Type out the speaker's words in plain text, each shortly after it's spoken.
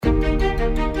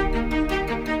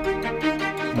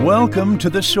Welcome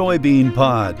to the Soybean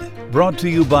Pod, brought to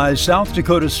you by South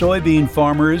Dakota soybean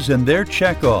farmers and their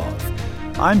checkoff.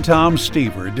 I'm Tom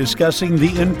Stever, discussing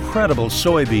the incredible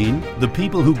soybean, the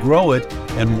people who grow it,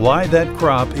 and why that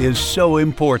crop is so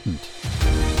important.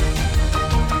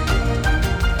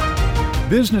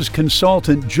 Business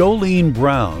consultant Jolene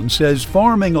Brown says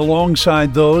farming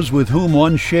alongside those with whom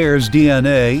one shares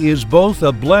DNA is both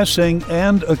a blessing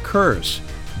and a curse.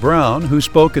 Brown, who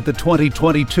spoke at the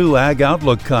 2022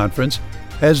 AgOutlook Conference,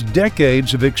 has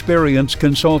decades of experience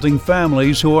consulting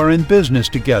families who are in business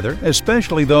together,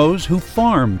 especially those who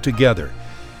farm together.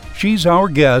 She's our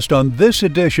guest on this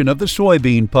edition of the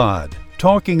Soybean Pod,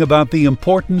 talking about the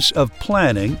importance of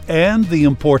planning and the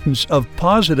importance of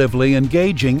positively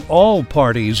engaging all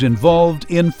parties involved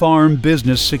in farm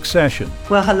business succession.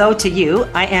 Well, hello to you.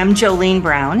 I am Jolene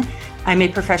Brown. I'm a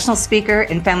professional speaker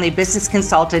and family business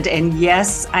consultant, and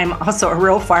yes, I'm also a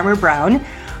rural farmer Brown.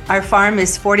 Our farm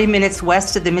is 40 minutes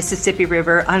west of the Mississippi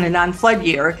River on a non-flood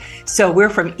year, so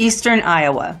we're from eastern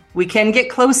Iowa. We can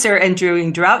get closer and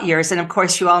during drought years, and of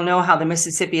course you all know how the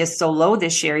Mississippi is so low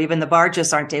this year, even the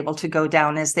barges aren't able to go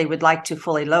down as they would like to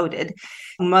fully loaded.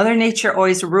 Mother Nature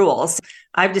always rules.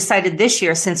 I've decided this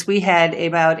year, since we had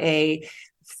about a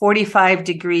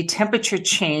 45-degree temperature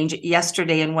change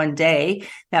yesterday in one day,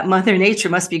 that Mother Nature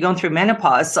must be going through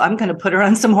menopause. So I'm going to put her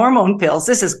on some hormone pills.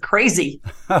 This is crazy.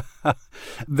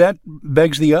 That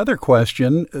begs the other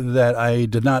question that I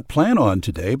did not plan on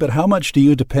today, but how much do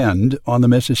you depend on the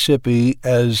Mississippi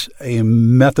as a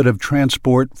method of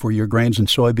transport for your grains and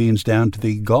soybeans down to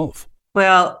the Gulf?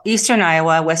 Well, eastern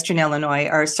Iowa, western Illinois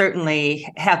are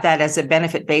certainly have that as a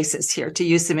benefit basis here to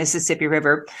use the Mississippi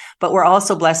River. But we're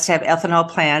also blessed to have ethanol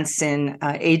plants and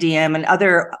ADM and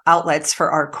other outlets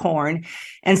for our corn.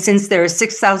 And since there are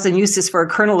 6,000 uses for a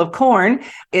kernel of corn,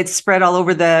 it's spread all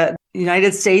over the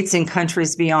United States and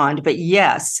countries beyond. But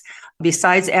yes,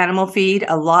 besides animal feed,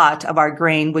 a lot of our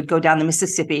grain would go down the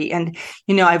Mississippi. And,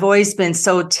 you know, I've always been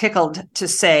so tickled to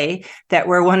say that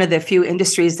we're one of the few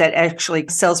industries that actually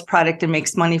sells product and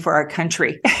makes money for our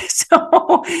country.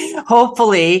 So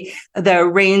hopefully the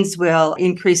rains will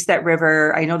increase that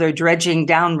river. I know they're dredging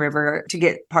downriver to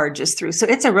get barges through. So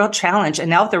it's a real challenge.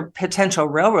 And now with the potential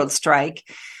railroad strike,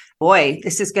 boy,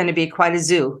 this is going to be quite a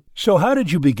zoo. So how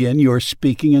did you begin your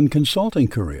speaking and consulting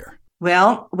career?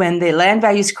 Well, when the land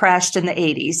values crashed in the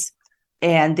 80s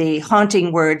and the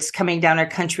haunting words coming down our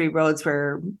country roads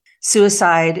were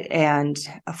suicide and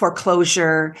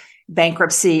foreclosure,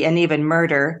 bankruptcy, and even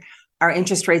murder, our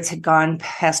interest rates had gone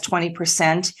past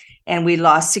 20% and we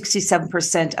lost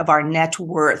 67% of our net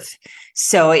worth.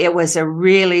 So it was a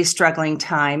really struggling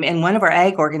time. And one of our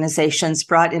ag organizations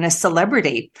brought in a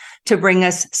celebrity to bring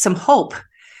us some hope.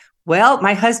 Well,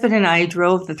 my husband and I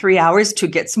drove the 3 hours to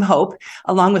get some hope,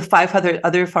 along with 5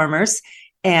 other farmers.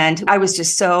 And I was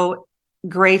just so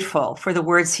grateful for the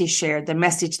words he shared, the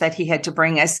message that he had to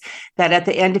bring us, that at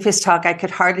the end of his talk, I could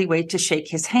hardly wait to shake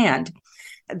his hand.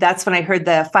 That's when I heard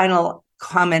the final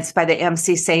comments by the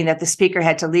MC saying that the speaker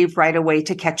had to leave right away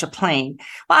to catch a plane.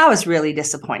 Well, I was really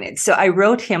disappointed. So I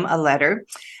wrote him a letter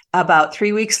about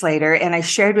 3 weeks later, and I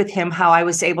shared with him how I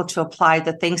was able to apply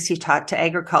the things he taught to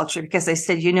agriculture, because I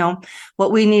said, you know,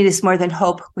 what we need is more than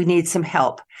hope. We need some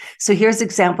help. So here's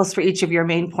examples for each of your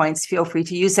main points. Feel free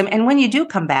to use them. And when you do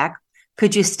come back,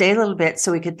 could you stay a little bit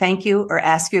so we could thank you or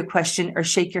ask you a question or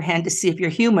shake your hand to see if you're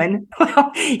human? Well,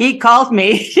 he called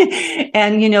me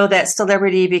and, you know, that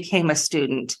celebrity became a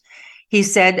student. He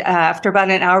said after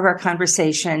about an hour of our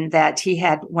conversation that he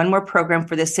had one more program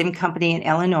for the same company in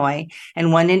Illinois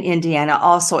and one in Indiana,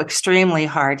 also extremely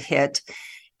hard hit.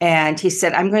 And he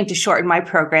said, I'm going to shorten my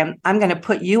program. I'm going to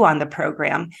put you on the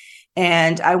program.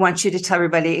 And I want you to tell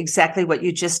everybody exactly what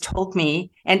you just told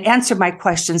me and answer my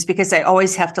questions because I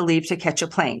always have to leave to catch a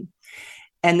plane.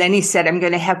 And then he said, I'm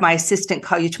going to have my assistant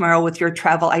call you tomorrow with your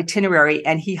travel itinerary.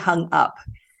 And he hung up.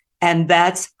 And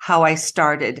that's how I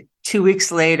started. 2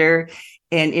 weeks later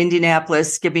in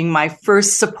Indianapolis, giving my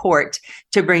first support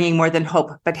to bringing more than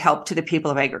hope, but help to the people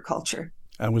of agriculture.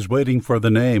 I was waiting for the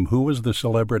name. Who was the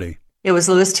celebrity? It was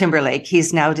Louis Timberlake.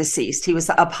 He's now deceased. He was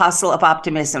the apostle of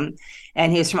optimism,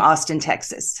 and he was from Austin,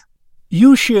 Texas.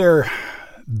 You share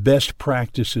best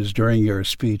practices during your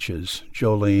speeches,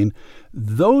 Jolene.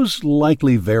 Those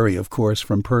likely vary, of course,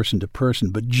 from person to person,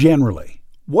 but generally,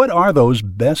 what are those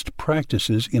best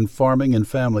practices in farming and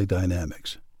family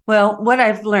dynamics? Well, what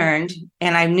I've learned,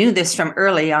 and I knew this from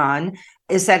early on,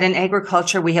 is that in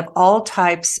agriculture, we have all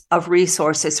types of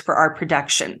resources for our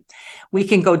production. We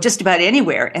can go just about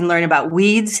anywhere and learn about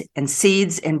weeds and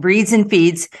seeds and breeds and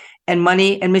feeds and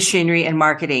money and machinery and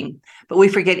marketing. but we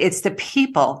forget it's the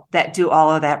people that do all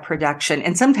of that production.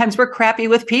 And sometimes we're crappy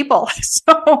with people. So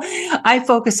I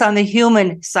focus on the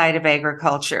human side of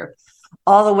agriculture,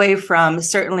 all the way from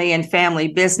certainly in family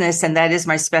business. And that is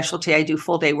my specialty. I do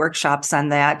full day workshops on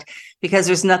that because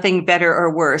there's nothing better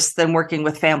or worse than working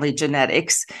with family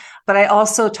genetics. But I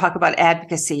also talk about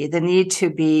advocacy, the need to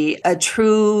be a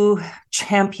true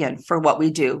champion for what we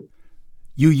do.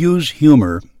 You use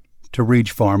humor to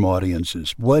reach farm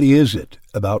audiences. What is it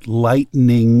about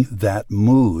lightening that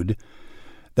mood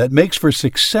that makes for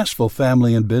successful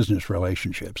family and business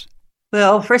relationships?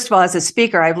 Well, first of all, as a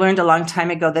speaker, I've learned a long time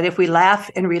ago that if we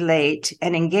laugh and relate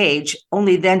and engage,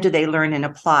 only then do they learn and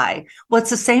apply. Well, it's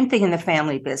the same thing in the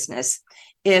family business.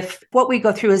 If what we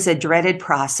go through is a dreaded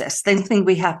process, something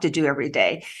we have to do every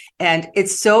day, and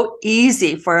it's so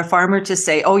easy for a farmer to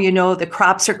say, oh, the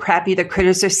crops are crappy, the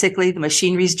critters are sickly, the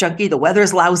machinery's junky, the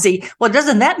weather's lousy. Well,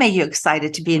 doesn't that make you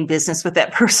excited to be in business with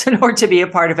that person or to be a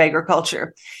part of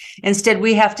agriculture? Instead,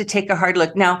 we have to take a hard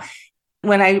look. Now,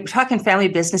 when I talk in family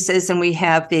businesses and we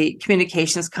have the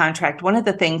communications contract, one of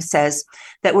the things says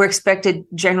that we're expected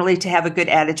generally to have a good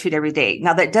attitude every day.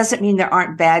 Now, that doesn't mean there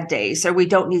aren't bad days, or we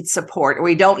don't need support, or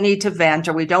we don't need to vent,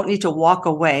 or we don't need to walk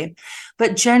away.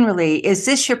 But generally, is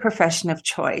this your profession of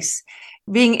choice?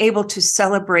 Being able to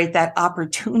celebrate that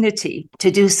opportunity to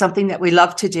do something that we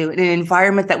love to do in an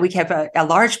environment that we have a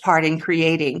large part in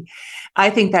creating, I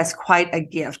think that's quite a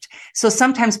gift. So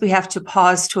sometimes we have to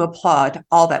pause to applaud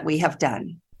all that we have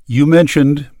done. You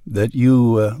mentioned that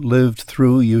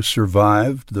you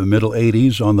survived the middle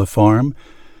 80s on the farm.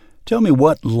 Tell me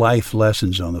what life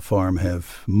lessons on the farm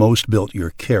have most built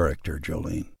your character,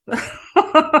 Jolene?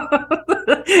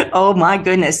 Oh, my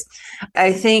goodness.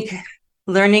 I think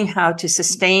learning how to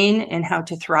sustain and how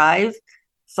to thrive,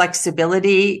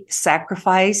 flexibility,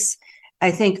 sacrifice.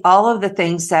 I think all of the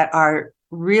things that are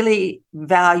really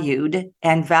valued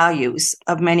and values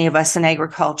of many of us in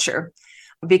agriculture.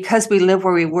 Because we live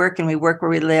where we work and we work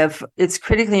where we live, it's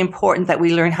critically important that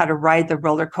we learn how to ride the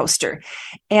roller coaster.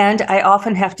 And I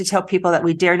often have to tell people that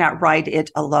we dare not ride it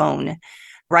alone.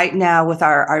 Right now, with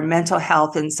our mental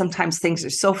health, and sometimes things are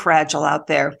so fragile out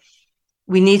there,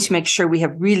 we need to make sure we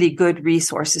have really good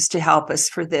resources to help us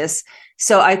for this.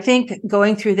 So I think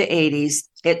going through the 80s,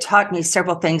 it taught me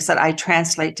several things that I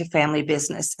translate to family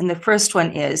business. And the first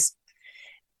one is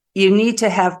you need to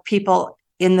have people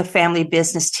in the family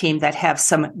business team that have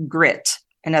some grit.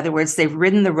 In other words, they've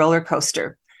ridden the roller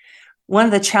coaster. One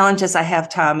of the challenges I have,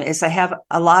 Tom, is I have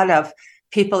a lot of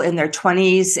people in their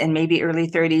 20s and maybe early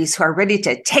 30s who are ready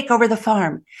to take over the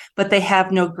farm, but they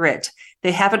have no grit.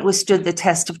 They haven't withstood the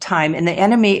test of time. And the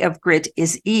enemy of grit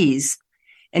is ease.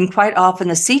 And quite often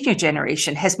the senior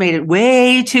generation has made it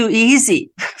way too easy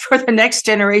for the next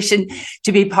generation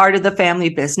to be part of the family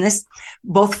business,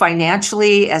 both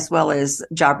financially as well as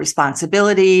job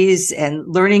responsibilities and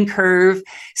learning curve,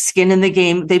 skin in the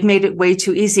game. They've made it way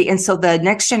too easy. And so the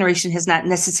next generation has not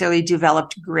necessarily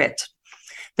developed grit.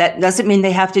 That doesn't mean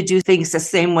they have to do things the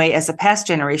same way as the past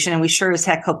generation, and we sure as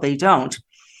heck hope they don't.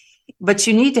 But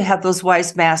you need to have those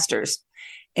wise masters.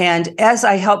 And as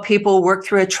I help people work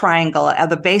through a triangle, at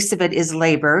the base of it is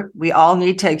labor. We all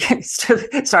need to start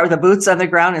with the boots on the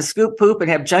ground and scoop poop and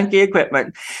have junky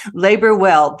equipment. Labor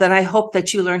well. Then I hope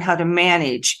that you learn how to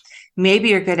manage. Maybe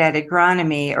you're good at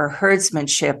agronomy or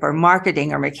herdsmanship or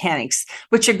marketing or mechanics,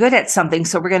 but you're good at something.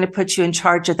 So we're going to put you in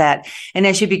charge of that. And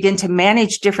as you begin to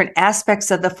manage different aspects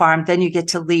of the farm, then you get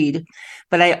to lead.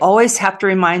 But I always have to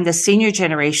remind the senior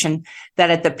generation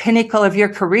that at the pinnacle of your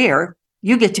career,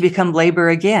 you get to become labor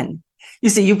again. You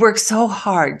see, you've worked so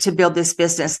hard to build this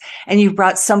business, and you've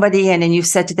brought somebody in and you've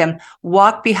said to them,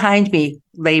 walk behind me,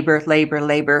 labor, labor,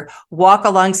 labor, walk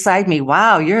alongside me.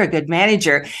 Wow, you're a good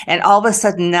manager. And all of a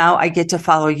sudden now I get to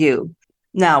follow you.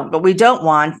 Now, what we don't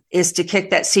want is to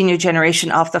kick that senior generation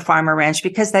off the farm or ranch,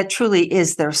 because that truly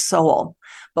is their soul.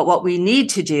 But what we need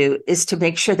to do is to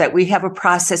make sure that we have a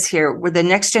process here where the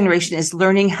next generation is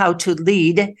learning how to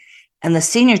lead and the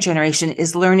senior generation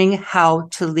is learning how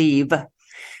to leave.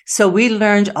 So we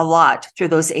learned a lot through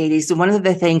those 80s. And one of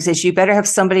the things is you better have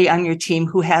somebody on your team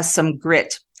who has some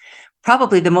grit.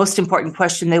 Probably the most important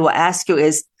question they will ask you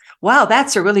is, wow,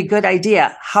 that's a really good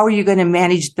idea. How are you going to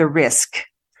manage the risk?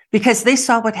 Because they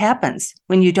saw what happens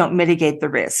when you don't mitigate the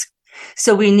risk.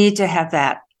 So we need to have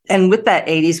that. And with that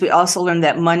 80s, we also learned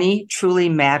that money truly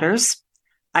matters.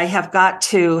 I have got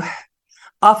to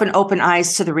often open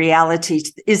eyes to the reality.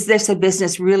 Is this a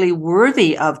business really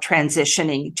worthy of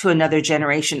transitioning to another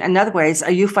generation? In other words,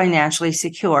 are you financially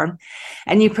secure?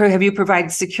 And have you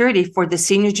provided security for the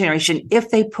senior generation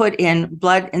if they put in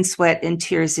blood and sweat and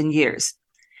tears and years?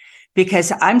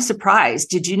 because I'm surprised.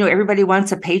 Did you know everybody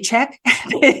wants a paycheck?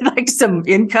 They'd like some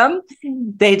income.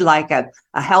 They'd like a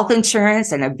health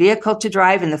insurance and a vehicle to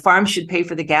drive, and the farm should pay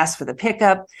for the gas for the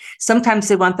pickup. Sometimes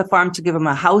they want the farm to give them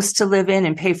a house to live in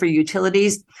and pay for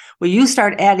utilities. Well, you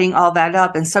start adding all that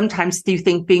up, and sometimes you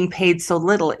think being paid so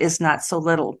little is not so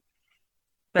little.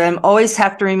 But I always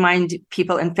have to remind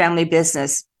people in family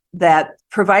business that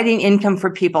providing income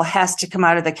for people has to come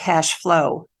out of the cash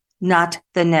flow, not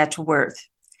the net worth.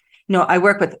 I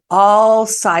work with all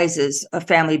sizes of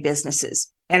family businesses,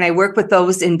 and I work with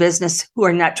those in business who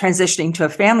are not transitioning to a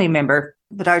family member,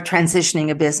 but are transitioning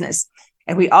a business.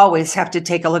 And we always have to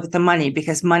take a look at the money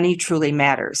because money truly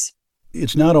matters.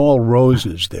 It's not all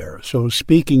roses there. So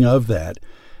speaking of that,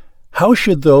 how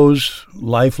should those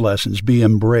life lessons be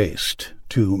embraced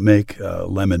to make a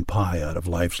lemon pie out of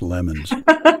life's lemons?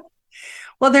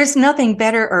 Well, there's nothing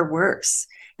better or worse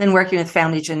than working with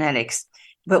family genetics.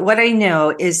 But what I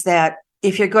know is that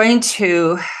if you're going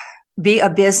to be a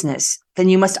business, then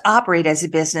you must operate as a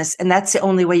business. And that's the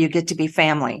only way you get to be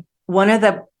family. One of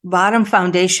the bottom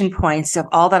foundation points of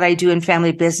all that I do in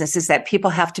family business is that people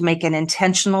have to make an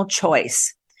intentional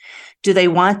choice. Do they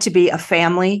want to be a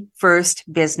family first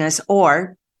business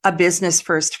or a business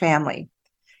first family?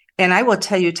 And I will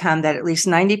tell you, Tom, that at least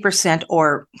 90%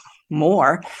 or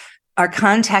more are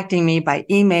contacting me by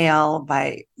email,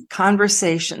 by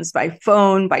conversations, by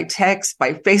phone, by text,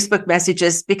 by Facebook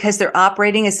messages, because they're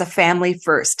operating as a family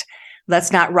first.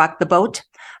 Let's not rock the boat.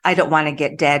 I don't want to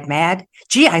get dad mad.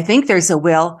 Gee, I think there's a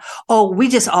will. Oh, we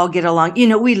just all get along.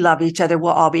 We love each other.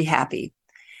 We'll all be happy.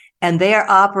 And they are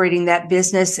operating that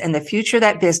business and the future of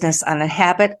that business on a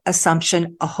habit,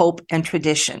 assumption, a hope, and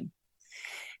tradition.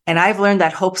 And I've learned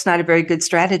that hope's not a very good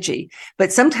strategy,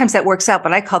 but sometimes that works out,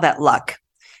 but I call that luck.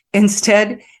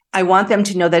 Instead, I want them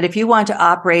to know that if you want to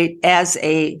operate as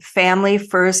a family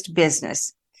first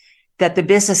business, that the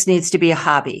business needs to be a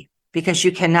hobby because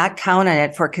you cannot count on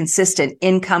it for consistent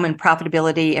income and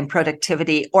profitability and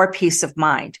productivity or peace of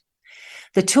mind.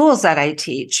 The tools that I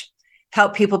teach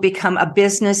help people become a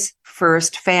business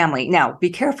first family. Now, be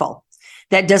careful.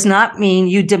 That does not mean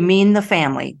you demean the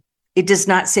family. It does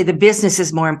not say the business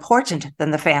is more important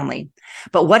than the family.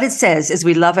 But what it says is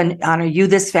we love and honor you,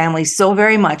 this family, so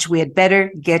very much, we had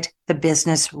better get the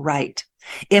business right.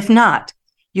 If not,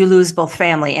 you lose both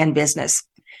family and business.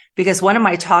 Because one of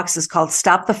my talks is called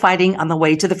Stop the Fighting on the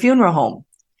Way to the Funeral Home.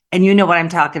 And you know what I'm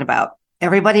talking about.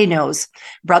 Everybody knows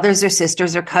brothers or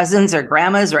sisters or cousins or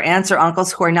grandmas or aunts or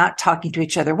uncles who are not talking to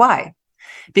each other. Why?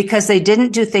 Because they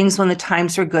didn't do things when the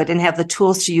times were good and have the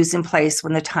tools to use in place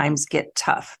when the times get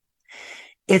tough.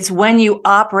 It's when you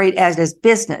operate as a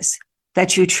business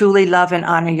that you truly love and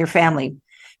honor your family.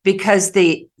 Because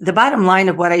the bottom line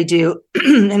of what I do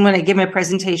and when I give my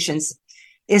presentations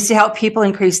is to help people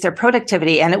increase their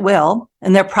productivity, and it will,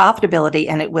 and their profitability,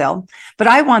 and it will. But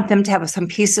I want them to have some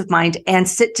peace of mind and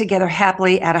sit together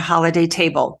happily at a holiday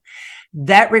table.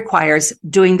 That requires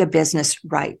doing the business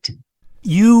right.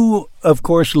 You, of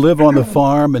course, live on the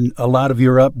farm, and a lot of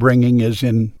your upbringing is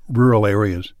in rural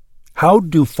areas. How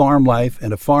do farm life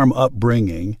and a farm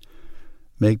upbringing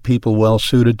make people well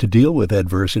suited to deal with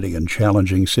adversity and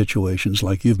challenging situations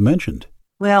like you've mentioned?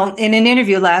 Well, in an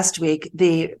interview last week,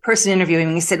 the person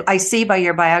interviewing me said, I see by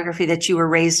your biography that you were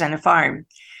raised on a farm.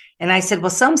 And I said, well,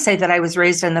 some say that I was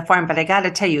raised on the farm, but I got to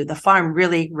tell you, the farm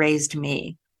really raised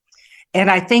me.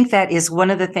 And I think that is one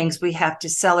of the things we have to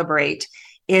celebrate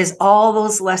is all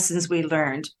those lessons we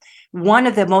learned. One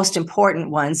of the most important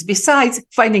ones, besides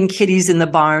finding kitties in the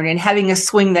barn and having a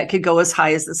swing that could go as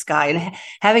high as the sky and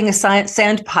having a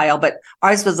sand pile, but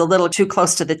ours was a little too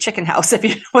close to the chicken house, if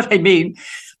you know what I mean.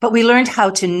 But we learned how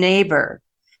to neighbor.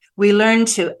 We learned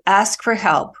to ask for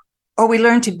help, or we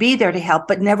learned to be there to help,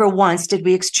 but never once did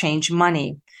we exchange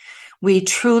money. We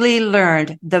truly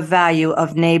learned the value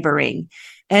of neighboring.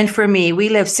 And for me, we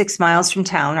live 6 miles from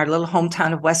town, our little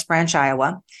hometown of West Branch,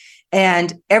 Iowa.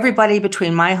 And everybody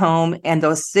between my home and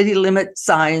those city limit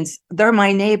signs, they're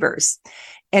my neighbors.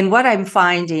 And what I'm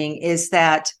finding is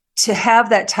that to have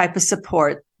that type of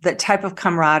support, that type of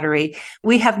camaraderie,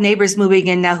 we have neighbors moving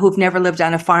in now who've never lived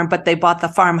on a farm, but they bought the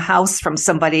farmhouse from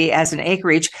somebody as an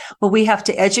acreage. Well, we have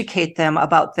to educate them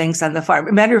about things on the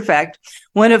farm. Matter of fact,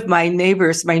 one of my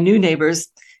neighbors, my new neighbors,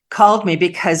 called me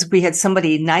because we had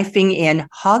somebody knifing in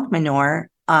hog manure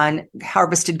on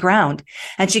harvested ground.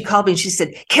 And she called me and she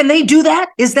said, can they do that?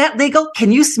 Is that legal?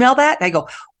 Can you smell that? And I go,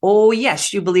 oh,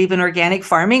 yes, you believe in organic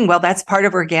farming? Well, that's part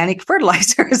of organic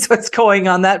fertilizer is what's going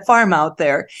on that farm out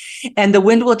there. And the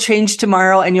wind will change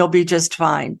tomorrow and you'll be just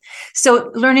fine.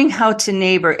 So learning how to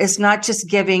neighbor is not just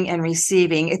giving and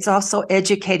receiving. It's also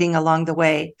educating along the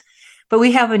way. But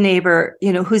we have a neighbor,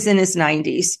 who's in his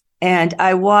 90s. And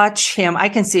I watch him. I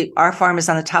can see our farm is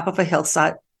on the top of a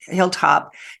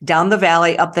hilltop. Down the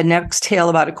valley, up the next hill,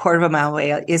 about a quarter of a mile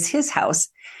away, is his house.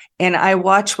 And I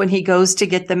watch when he goes to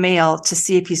get the mail to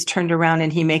see if he's turned around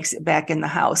and he makes it back in the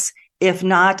house. If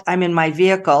not, I'm in my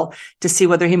vehicle to see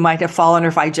whether he might have fallen or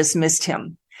if I just missed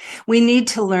him. We need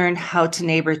to learn how to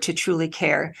neighbor, to truly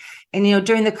care. And,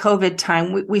 during the COVID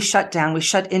time, we shut down, we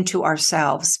shut into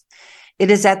ourselves. It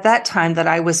is at that time that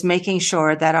I was making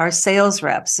sure that our sales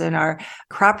reps and our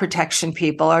crop protection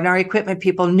people and our equipment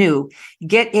people knew,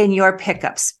 get in your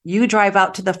pickups. You drive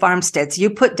out to the farmsteads. You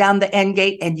put down the end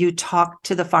gate and you talk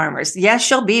to the farmers.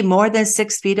 Yes, you'll be more than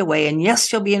 6 feet away. And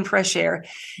yes, you'll be in fresh air.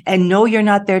 And no, you're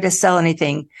not there to sell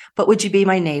anything. But would you be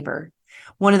my neighbor?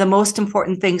 One of the most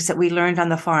important things that we learned on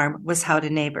the farm was how to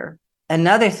neighbor.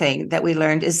 Another thing that we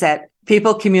learned is that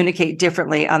people communicate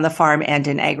differently on the farm and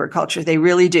in agriculture. They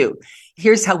really do.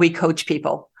 Here's how we coach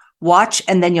people. Watch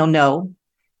and then you'll know.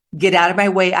 Get out of my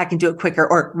way. I can do it quicker,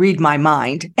 or read my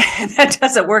mind. That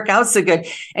doesn't work out so good.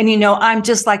 And I'm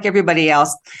just like everybody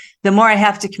else. The more I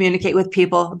have to communicate with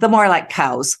people, the more I like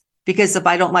cows. Because if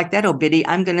I don't like that old biddy,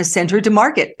 I'm going to send her to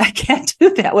market. I can't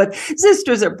do that with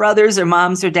sisters or brothers or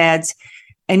moms or dads.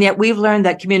 And yet we've learned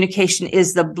that communication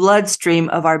is the bloodstream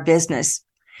of our business.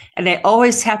 And I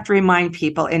always have to remind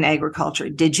people in agriculture,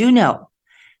 did you know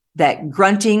that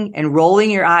grunting and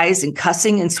rolling your eyes and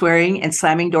cussing and swearing and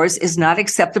slamming doors is not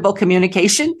acceptable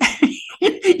communication?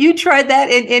 You tried that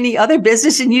in any other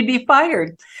business and you'd be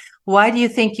fired. Why do you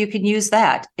think you can use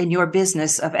that in your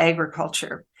business of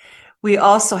agriculture? We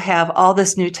also have all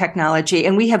this new technology,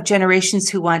 and we have generations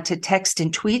who want to text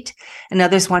and tweet, and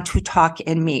others want to talk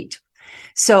and meet.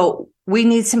 So we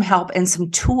need some help and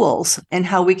some tools in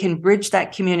how we can bridge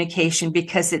that communication,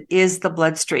 because it is the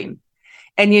bloodstream.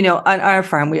 And, on our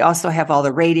farm, we also have all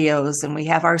the radios and we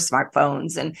have our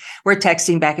smartphones and we're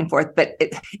texting back and forth. But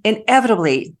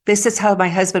inevitably, this is how my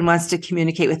husband wants to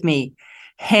communicate with me.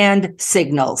 Hand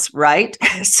signals, right?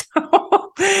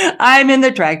 So I'm in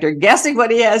the tractor guessing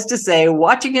what he has to say,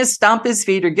 watching him stomp his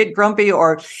feet or get grumpy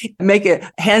or make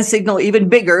a hand signal even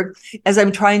bigger as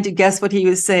I'm trying to guess what he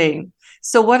was saying.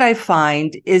 So what I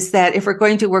find is that if we're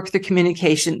going to work through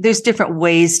communication, there's different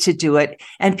ways to do it,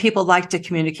 and people like to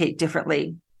communicate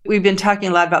differently. We've been talking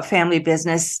a lot about family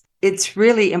business. It's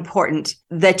really important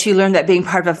that you learn that being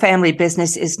part of a family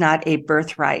business is not a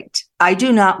birthright. I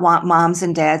do not want moms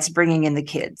and dads bringing in the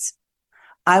kids.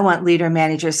 I want leader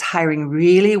managers hiring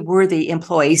really worthy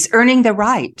employees, earning the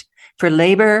right for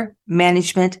labor,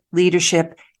 management,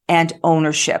 leadership, and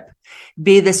ownership.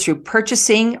 Be this through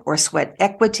purchasing or sweat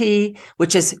equity,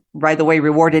 which is, by the way,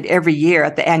 rewarded every year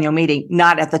at the annual meeting,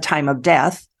 not at the time of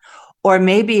death. Or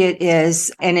maybe it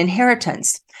is an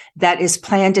inheritance that is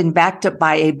planned and backed up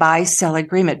by a buy-sell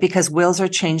agreement, because wills are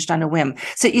changed on a whim.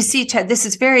 So you see, Ted, this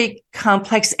is very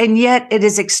complex, and yet it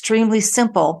is extremely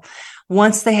simple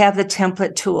once they have the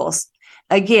template tools.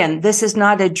 Again, this is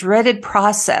not a dreaded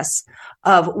process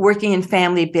of working in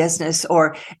family business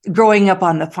or growing up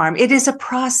on the farm. It is a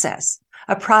process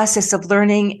of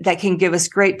learning that can give us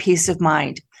great peace of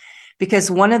mind.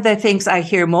 Because one of the things I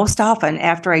hear most often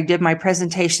after I did my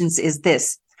presentations is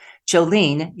this: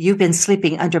 Jolene, you've been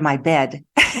sleeping under my bed.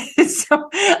 So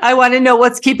I want to know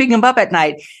what's keeping them up at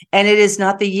night. And it is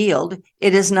not the yield.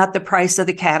 It is not the price of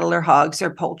the cattle or hogs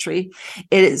or poultry.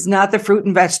 It is not the fruit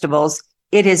and vegetables.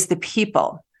 It is the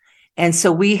people. And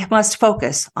so we must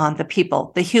focus on the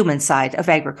people, the human side of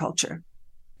agriculture.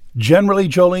 Generally,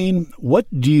 Jolene, what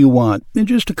do you want? In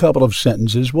just a couple of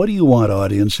sentences, what do you want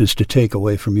audiences to take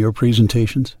away from your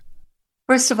presentations?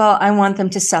 First of all, I want them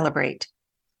to celebrate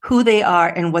who they are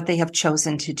and what they have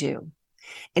chosen to do.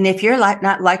 And if you're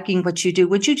not liking what you do,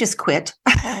 would you just quit?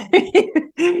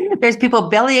 There's people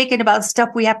belly aching about stuff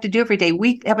we have to do every day.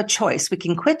 We have a choice. We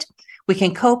can quit, we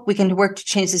can cope, we can work to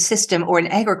change the system, or in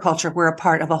agriculture, we're a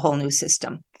part of a whole new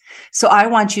system. So I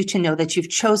want you to know that you've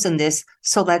chosen this,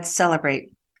 so let's celebrate.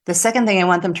 The second thing I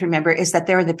want them to remember is that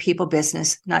they're in the people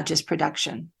business, not just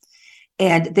production.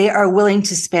 And they are willing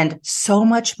to spend so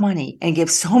much money and give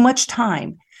so much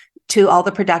time to all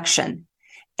the production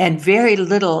and very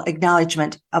little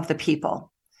acknowledgement of the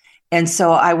people. And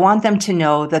so I want them to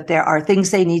know that there are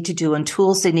things they need to do and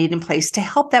tools they need in place to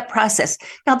help that process.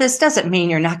 Now, this doesn't mean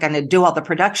you're not going to do all the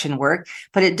production work,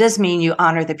 but it does mean you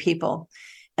honor the people.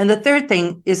 And the third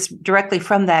thing is directly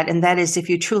from that, and that is, if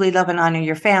you truly love and honor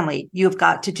your family, you've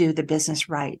got to do the business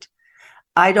right.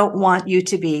 I don't want you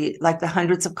to be like the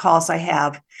hundreds of calls I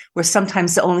have where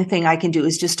sometimes the only thing I can do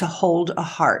is just to hold a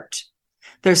heart.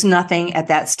 There's nothing at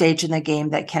that stage in the game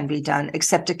that can be done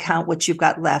except to count what you've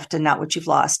got left and not what you've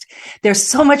lost. There's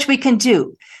so much we can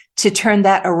do to turn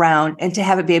that around and to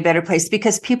have it be a better place,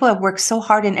 because people have worked so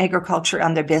hard in agriculture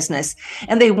on their business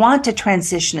and they want to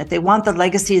transition it. They want the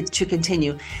legacy to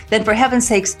continue. Then for heaven's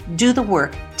sakes, do the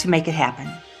work to make it happen.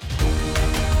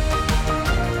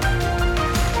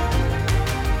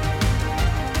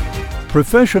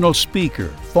 Professional speaker,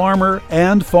 farmer,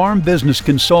 and farm business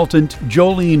consultant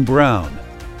Jolene Brown.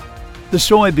 The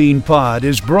Soybean Pod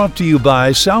is brought to you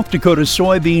by South Dakota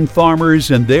soybean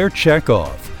farmers and their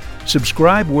checkoff.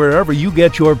 Subscribe wherever you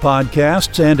get your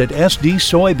podcasts and at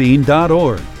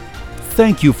sdsoybean.org.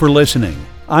 Thank you for listening.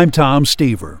 I'm Tom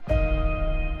Stever.